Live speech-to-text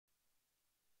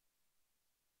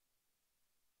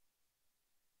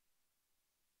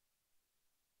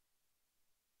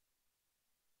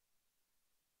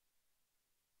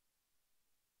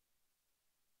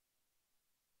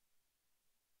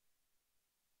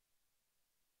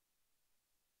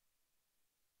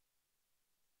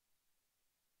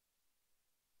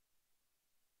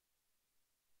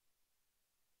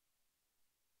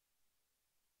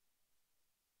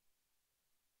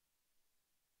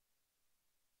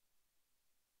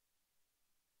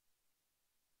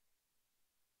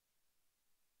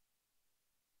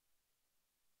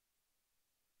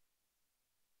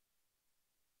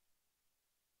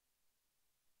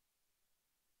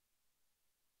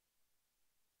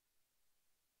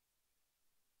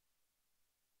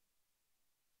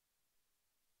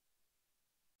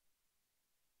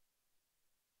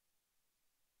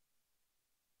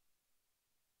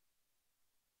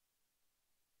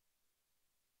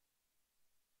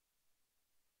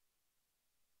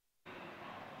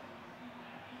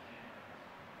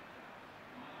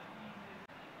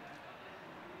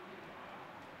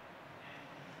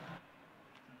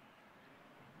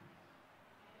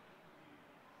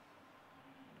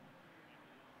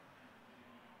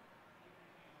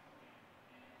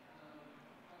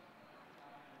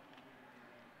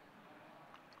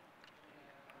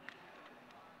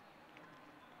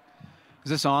Is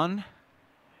this on?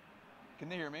 Can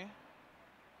they hear me?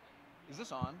 Is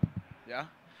this on? Yeah.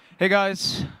 Hey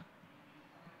guys. Is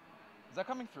that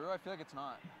coming through? I feel like it's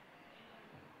not.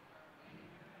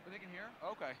 But they can hear?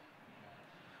 Okay.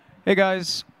 Hey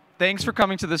guys. Thanks for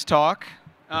coming to this talk.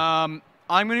 I'm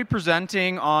going to be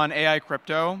presenting on AI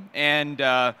crypto and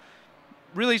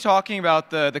really talking about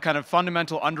the kind of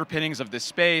fundamental underpinnings of this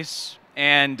space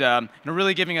and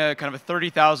really giving a kind of a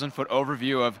 30,000-foot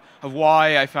overview of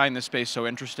why I find this space so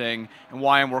interesting and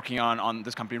why I'm working on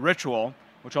this company Ritual,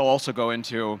 which I'll also go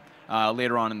into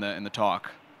later on in the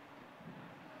talk.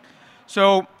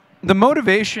 So the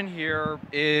motivation here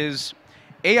is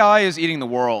AI is eating the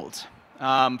world,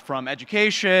 from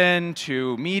education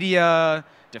to media,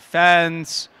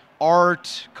 defense,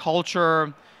 art,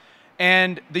 culture.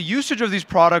 And the usage of these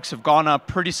products have gone up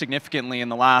pretty significantly in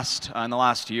the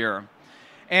last year.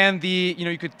 And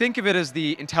you could think of it as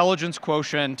the intelligence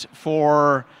quotient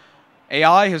for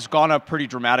AI has gone up pretty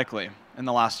dramatically in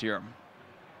the last year.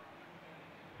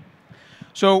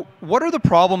 So what are the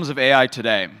problems of AI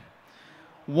today?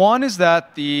 One is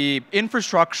that the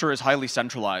infrastructure is highly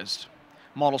centralized.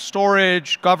 Model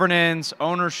storage, governance,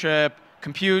 ownership,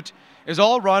 compute is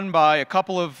all run by a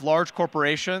couple of large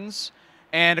corporations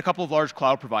and a couple of large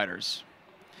cloud providers.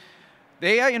 The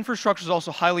AI infrastructure is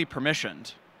also highly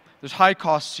permissioned. There's high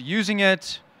costs to using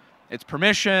it, it's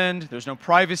permissioned, there's no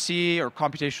privacy or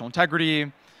computational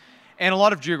integrity, and a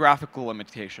lot of geographical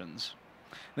limitations.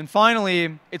 Then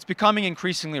finally, it's becoming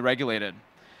increasingly regulated.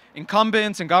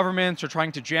 Incumbents and governments are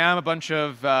trying to jam a bunch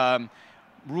of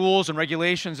rules and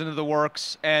regulations into the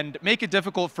works and make it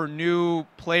difficult for new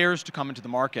players to come into the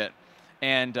market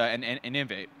and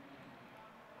innovate.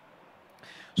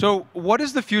 So what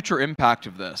is the future impact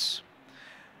of this?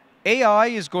 AI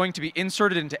is going to be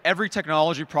inserted into every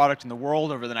technology product in the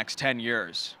world over the next 10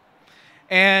 years.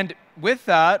 And with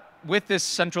that, with this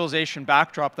centralization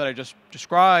backdrop that I just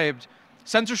described,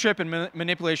 censorship and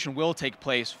manipulation will take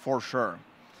place for sure.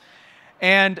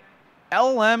 And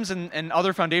LLMs and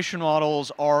other foundation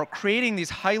models are creating these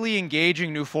highly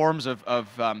engaging new forms of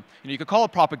you could call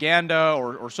it propaganda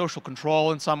or social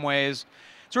control in some ways.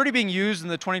 It's already being used in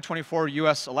the 2024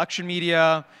 US election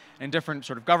media and different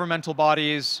sort of governmental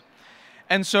bodies.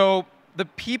 And so the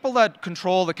people that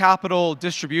control the capital,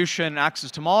 distribution, and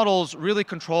access to models really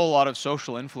control a lot of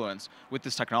social influence with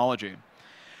this technology.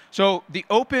 So the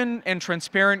open and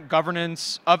transparent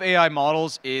governance of AI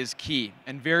models is key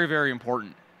and very, very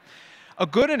important. A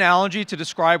good analogy to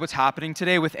describe what's happening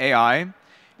today with AI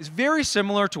is very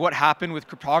similar to what happened with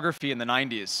cryptography in the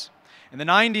 90s. In the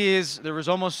 90s, there was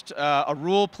almost a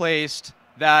rule placed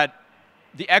that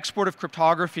the export of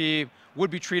cryptography would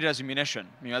be treated as a munition,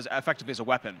 as effectively as a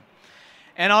weapon.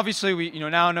 And obviously, we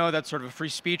now know that's sort of a free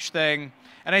speech thing.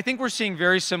 And I think we're seeing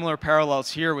very similar parallels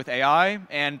here with AI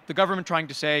and the government trying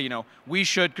to say, we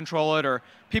should control it, or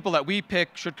people that we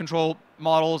pick should control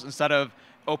models instead of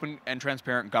open and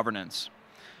transparent governance.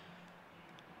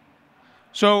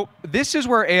 So this is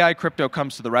where AI crypto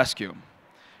comes to the rescue.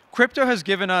 Crypto has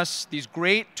given us these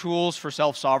great tools for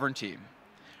self-sovereignty,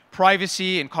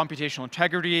 privacy and computational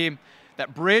integrity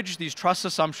that bridge these trust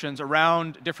assumptions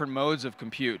around different modes of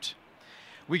compute.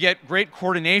 We get great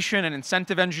coordination and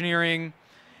incentive engineering,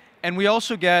 and we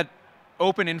also get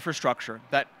open infrastructure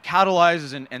that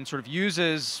catalyzes and sort of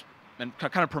uses and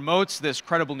kind of promotes this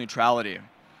credible neutrality.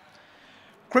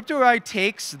 Crypto AI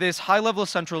takes this high level of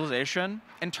centralization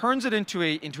and turns it into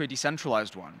a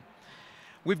decentralized one.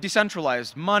 We've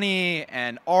decentralized money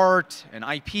and art and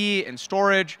IP and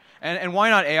storage, and why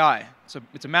not AI?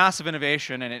 It's a massive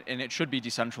innovation, and it should be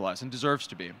decentralized and deserves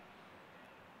to be.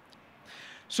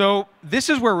 So this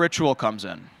is where Ritual comes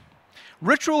in.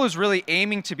 Ritual is really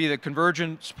aiming to be the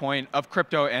convergence point of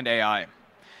crypto and AI.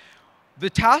 The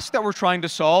task that we're trying to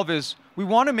solve is we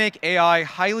want to make AI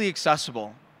highly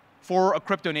accessible for a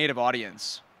crypto-native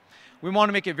audience. We want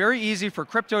to make it very easy for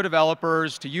crypto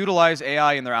developers to utilize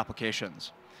AI in their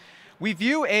applications. We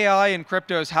view AI and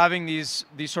crypto as having these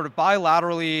sort of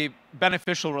bilaterally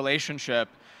beneficial relationship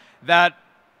that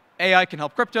AI can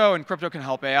help crypto and crypto can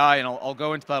help AI, and I'll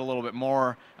go into that a little bit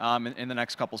more in the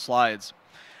next couple slides.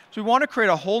 So we want to create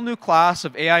a whole new class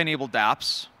of AI-enabled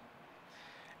dApps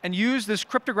and use this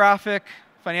cryptographic,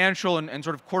 financial, and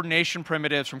sort of coordination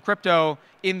primitives from crypto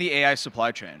in the AI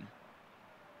supply chain.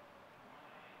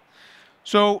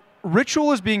 So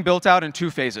Ritual is being built out in two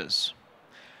phases.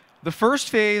 The first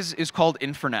phase is called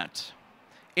Infernet.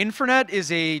 Infernet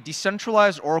is a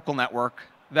decentralized Oracle network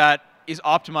that is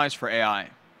optimized for AI.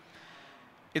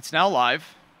 It's now live.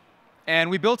 And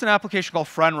we built an application called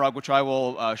FriendRug, which I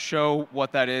will show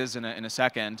what that is in a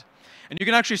second. And you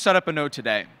can actually set up a node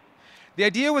today. The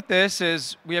idea with this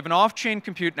is we have an off-chain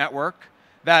compute network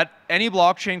that any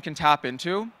blockchain can tap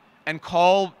into and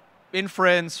call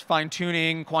inference,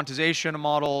 fine-tuning, quantization of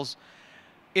models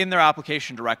in their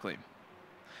application directly.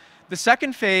 The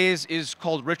second phase is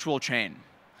called ritual chain.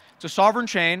 It's a sovereign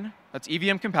chain that's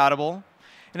EVM compatible.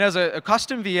 It has a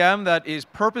custom VM that is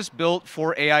purpose-built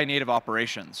for AI native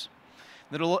operations.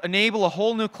 That'll enable a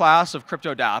whole new class of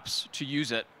crypto dApps to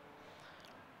use it.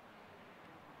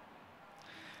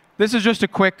 This is just a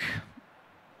quick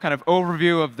kind of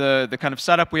overview of the kind of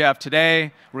setup we have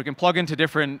today, where we can plug into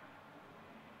different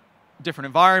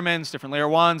environments, different layer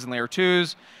 1s and layer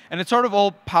 2s, and it's sort of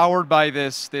all powered by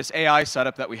this AI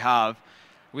setup that we have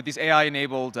with these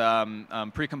AI-enabled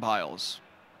precompiles.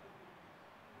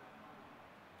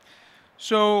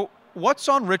 So what's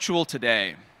on Ritual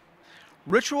today?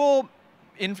 Ritual's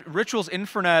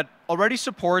Infernet already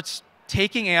supports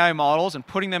taking AI models and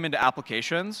putting them into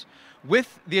applications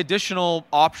with the additional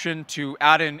option to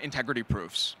add in integrity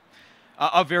proofs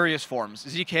of various forms,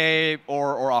 ZK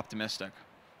or optimistic.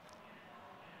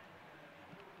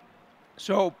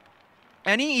 So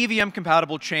any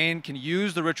EVM-compatible chain can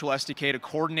use the Ritual SDK to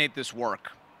coordinate this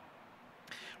work.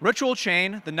 Ritual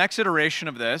Chain, the next iteration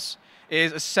of this,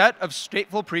 is a set of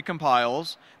stateful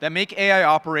precompiles that make AI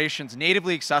operations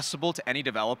natively accessible to any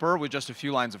developer with just a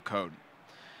few lines of code.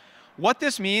 What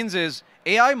this means is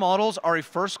AI models are a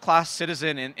first-class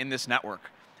citizen in this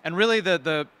network. And really,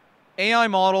 the AI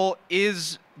model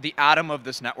is the atom of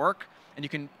this network, and you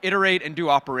can iterate and do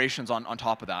operations on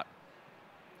top of that.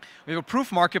 We have a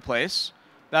proof marketplace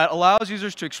that allows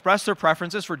users to express their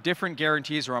preferences for different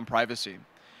guarantees around privacy.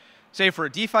 Say for a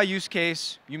DeFi use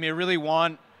case, you may really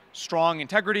want strong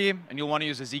integrity, and you'll want to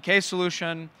use a ZK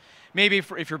solution. Maybe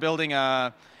if you're building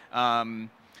a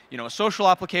social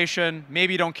application,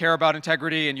 maybe you don't care about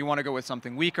integrity and you want to go with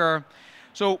something weaker.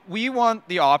 So we want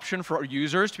the option for our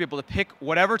users to be able to pick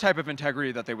whatever type of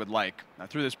integrity that they would like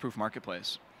through this proof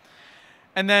marketplace.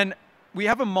 And then we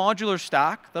have a modular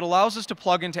stack that allows us to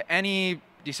plug into any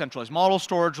decentralized model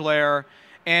storage layer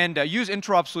and use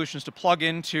interop solutions to plug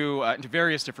into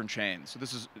various different chains. So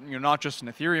this is not just an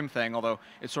Ethereum thing, although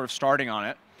it's sort of starting on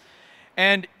it.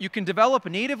 And you can develop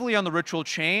natively on the Ritual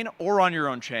chain or on your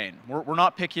own chain. We're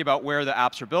not picky about where the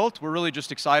apps are built. We're really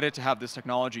just excited to have this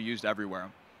technology used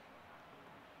everywhere.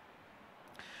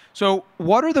 So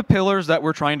what are the pillars that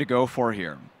we're trying to go for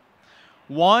here?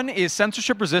 One is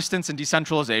censorship resistance and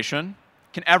decentralization.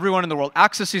 Can everyone in the world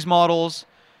access these models?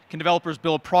 Can developers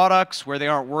build products where they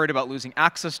aren't worried about losing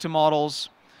access to models?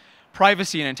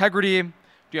 Privacy and integrity. Do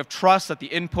you have trust that the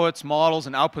inputs, models,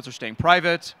 and outputs are staying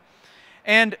private?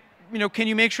 And can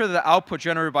you make sure that the output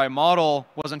generated by a model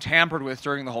wasn't tampered with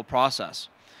during the whole process?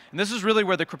 And this is really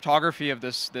where the cryptography of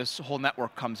this whole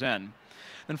network comes in.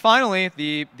 And finally,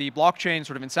 the blockchain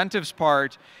sort of incentives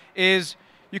part is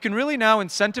you can really now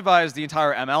incentivize the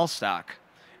entire ML stack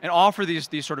and offer these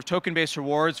sort of token-based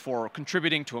rewards for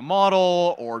contributing to a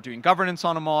model or doing governance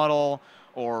on a model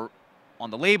or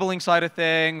on the labeling side of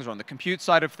things or on the compute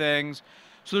side of things.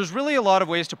 So there's really a lot of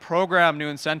ways to program new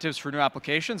incentives for new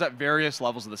applications at various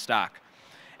levels of the stack.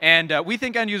 And we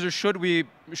think end users should be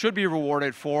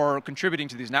rewarded for contributing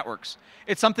to these networks.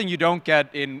 It's something you don't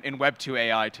get in Web 2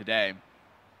 AI today.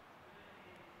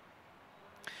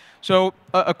 So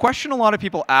a question a lot of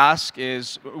people ask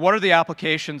is, what are the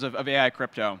applications of AI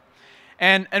crypto?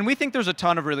 And we think there's a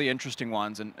ton of really interesting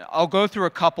ones. And I'll go through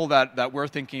a couple that we're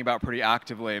thinking about pretty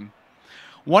actively.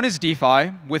 One is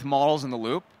DeFi with models in the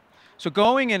loop. So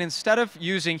going in, instead of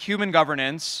using human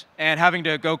governance and having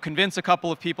to go convince a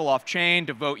couple of people off-chain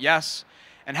to vote yes,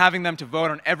 and having them to vote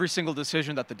on every single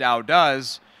decision that the DAO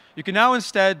does, you can now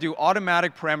instead do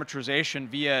automatic parameterization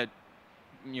via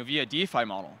DeFi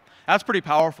model. That's pretty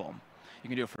powerful. You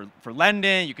can do it for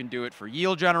lending. You can do it for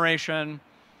yield generation.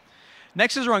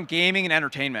 Next is around gaming and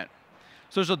entertainment.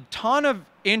 So there's a ton of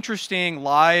interesting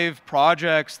live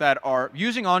projects that are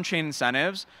using on-chain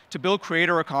incentives to build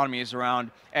creator economies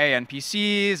around AI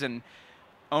NPCs and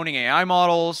owning AI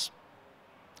models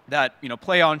that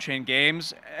play on-chain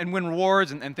games and win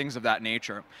rewards and things of that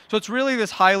nature. So it's really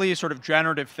this highly sort of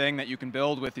generative thing that you can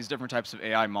build with these different types of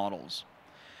AI models.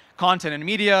 Content and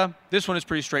media, this one is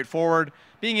pretty straightforward.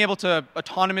 Being able to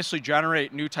autonomously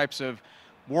generate new types of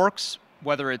works,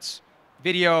 whether it's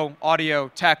video, audio,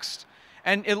 text,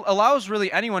 and it allows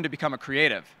really anyone to become a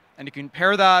creative. And you can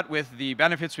pair that with the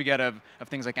benefits we get of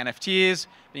things like NFTs,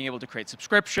 being able to create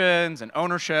subscriptions and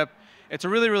ownership. It's a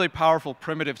really, really powerful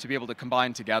primitive to be able to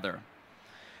combine together.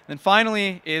 Then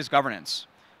finally is governance.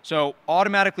 So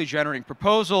automatically generating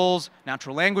proposals,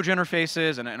 natural language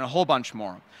interfaces, and a whole bunch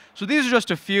more. So these are just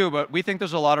a few, but we think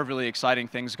there's a lot of really exciting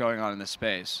things going on in this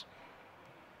space.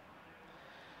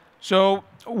 So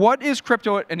what is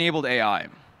crypto-enabled AI?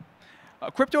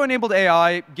 Crypto-enabled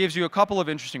AI gives you a couple of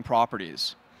interesting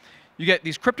properties. You get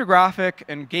these cryptographic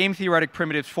and game theoretic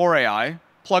primitives for AI,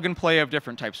 plug and play of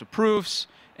different types of proofs,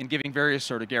 and giving various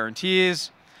sort of guarantees.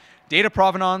 Data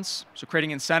provenance, so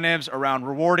creating incentives around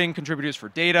rewarding contributors for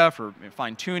data, for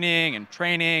fine-tuning and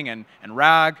training and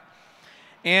RAG.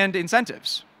 And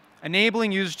incentives,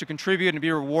 enabling users to contribute and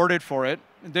be rewarded for it,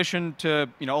 in addition to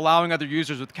allowing other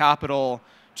users with capital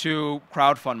to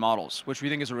crowdfund models, which we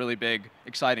think is a really big,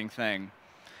 exciting thing.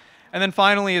 And then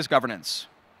finally is governance.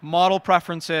 Model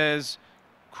preferences,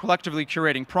 collectively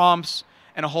curating prompts,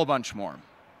 and a whole bunch more.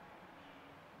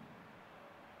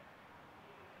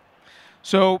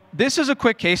 So this is a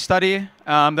quick case study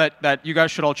that you guys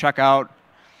should all check out.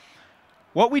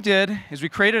 What we did is we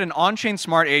created an on-chain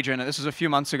smart agent, and this is a few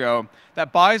months ago,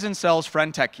 that buys and sells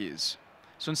friend tech keys.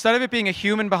 So instead of it being a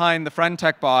human behind the friend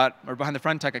tech bot or behind the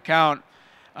friend tech account,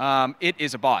 it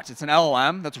is a bot. It's an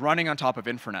LLM that's running on top of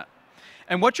Infernet.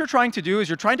 And what you're trying to do is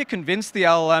you're trying to convince the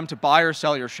LLM to buy or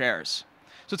sell your shares.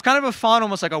 So it's kind of a fun,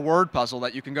 almost like a word puzzle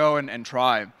that you can go and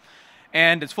try.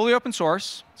 And it's fully open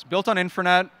source. It's built on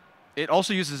Infernet. It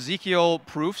also uses Ezekiel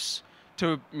proofs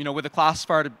to, with a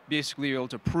classifier to basically be able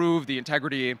to prove the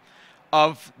integrity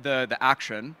of the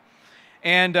action.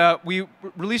 And we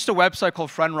released a website called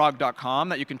friendrog.com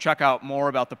that you can check out more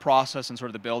about the process and sort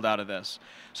of the build out of this.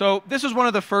 So this is one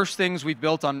of the first things we've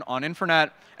built on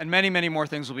Infernet, and many, many more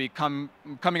things will be coming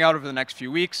out over the next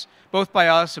few weeks, both by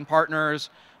us and partners,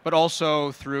 but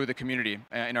also through the community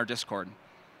in our Discord.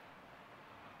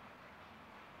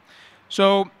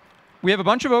 So we have a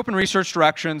bunch of open research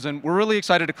directions, and we're really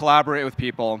excited to collaborate with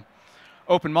people.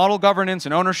 Open model governance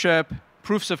and ownership,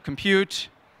 proofs of compute,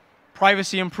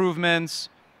 privacy improvements,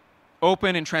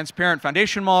 open and transparent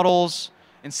foundation models,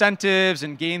 incentives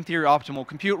and game theory optimal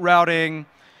compute routing,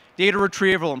 data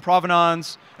retrieval and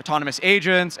provenance, autonomous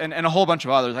agents, and a whole bunch of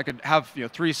others. I could have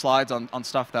 3 slides on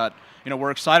stuff that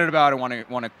we're excited about and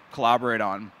want to collaborate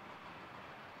on.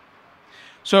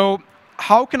 So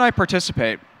how can I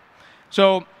participate?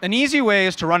 So an easy way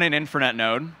is to run an Infernet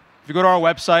node. If you go to our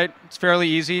website, it's fairly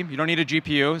easy. You don't need a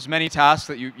GPU. There's many tasks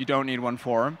that you don't need one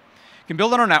for. You can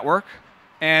build on our network.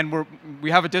 And we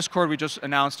have a Discord we just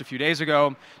announced a few days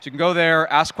ago. So you can go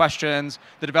there, ask questions.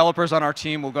 The developers on our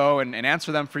team will go and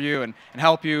answer them for you and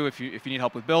help you if you need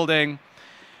help with building.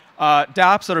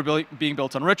 dApps that are being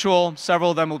built on Ritual. Several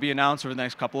of them will be announced over the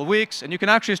next couple of weeks. And you can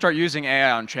actually start using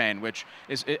AI on chain, which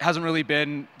it hasn't really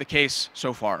been the case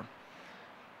so far.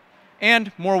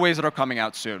 And more ways that are coming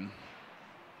out soon.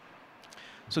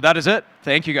 So that is it.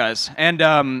 Thank you, guys.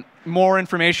 And more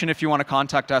information if you want to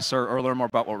contact us or learn more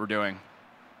about what we're doing.